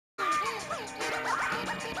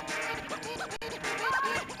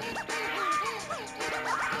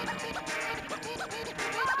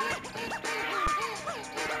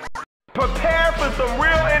Prepare for some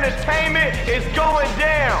real entertainment. It's going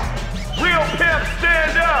down. Real pimps,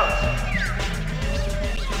 stand up.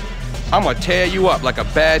 I'm gonna tear you up like a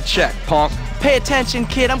bad check, punk. Pay attention,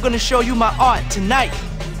 kid. I'm gonna show you my art tonight.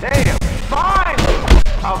 Damn, finally!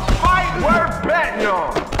 A fight worth betting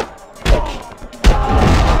on.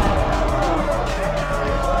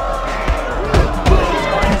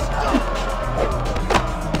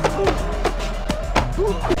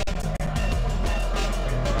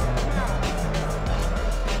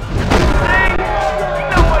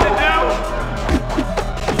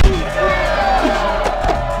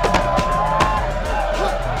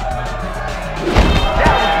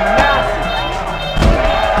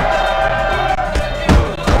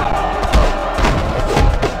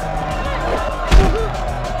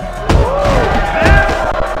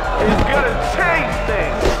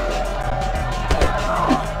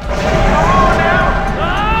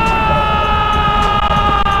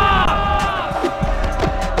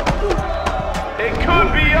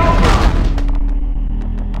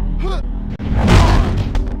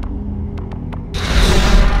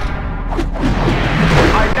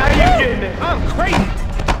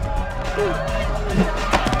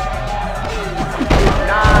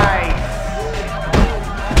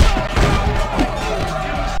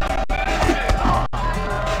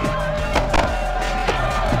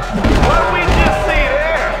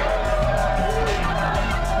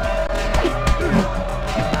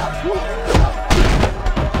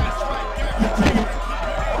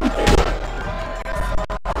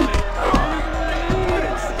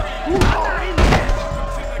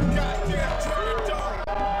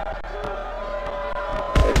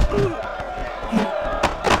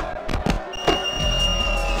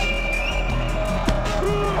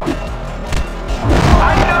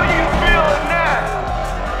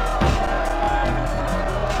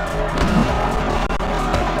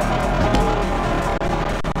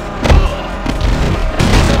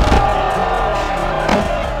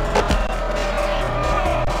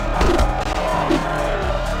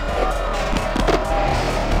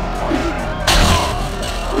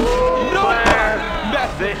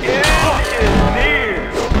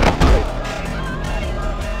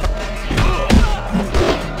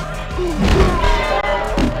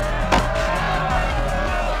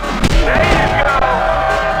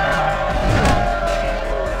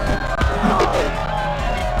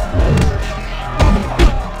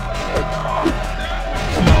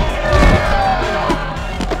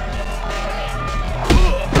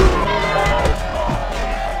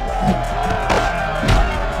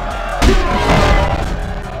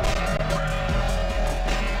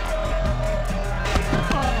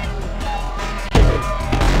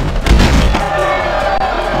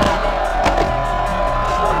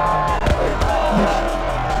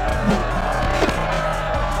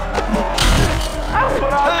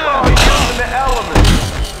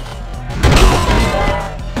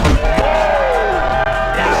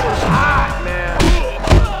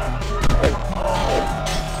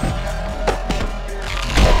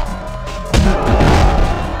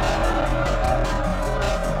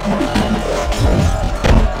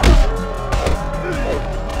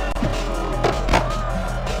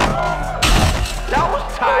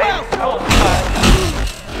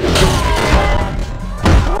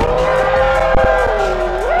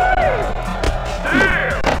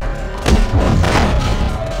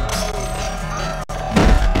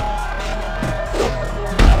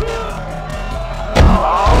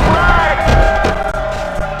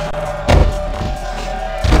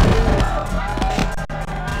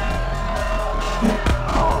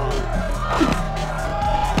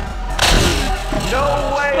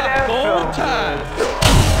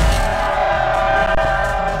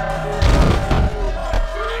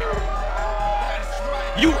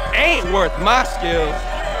 You ain't worth my skills.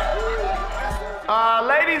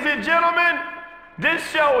 Ladies and gentlemen, this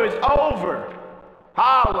show is over.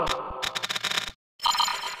 Holla.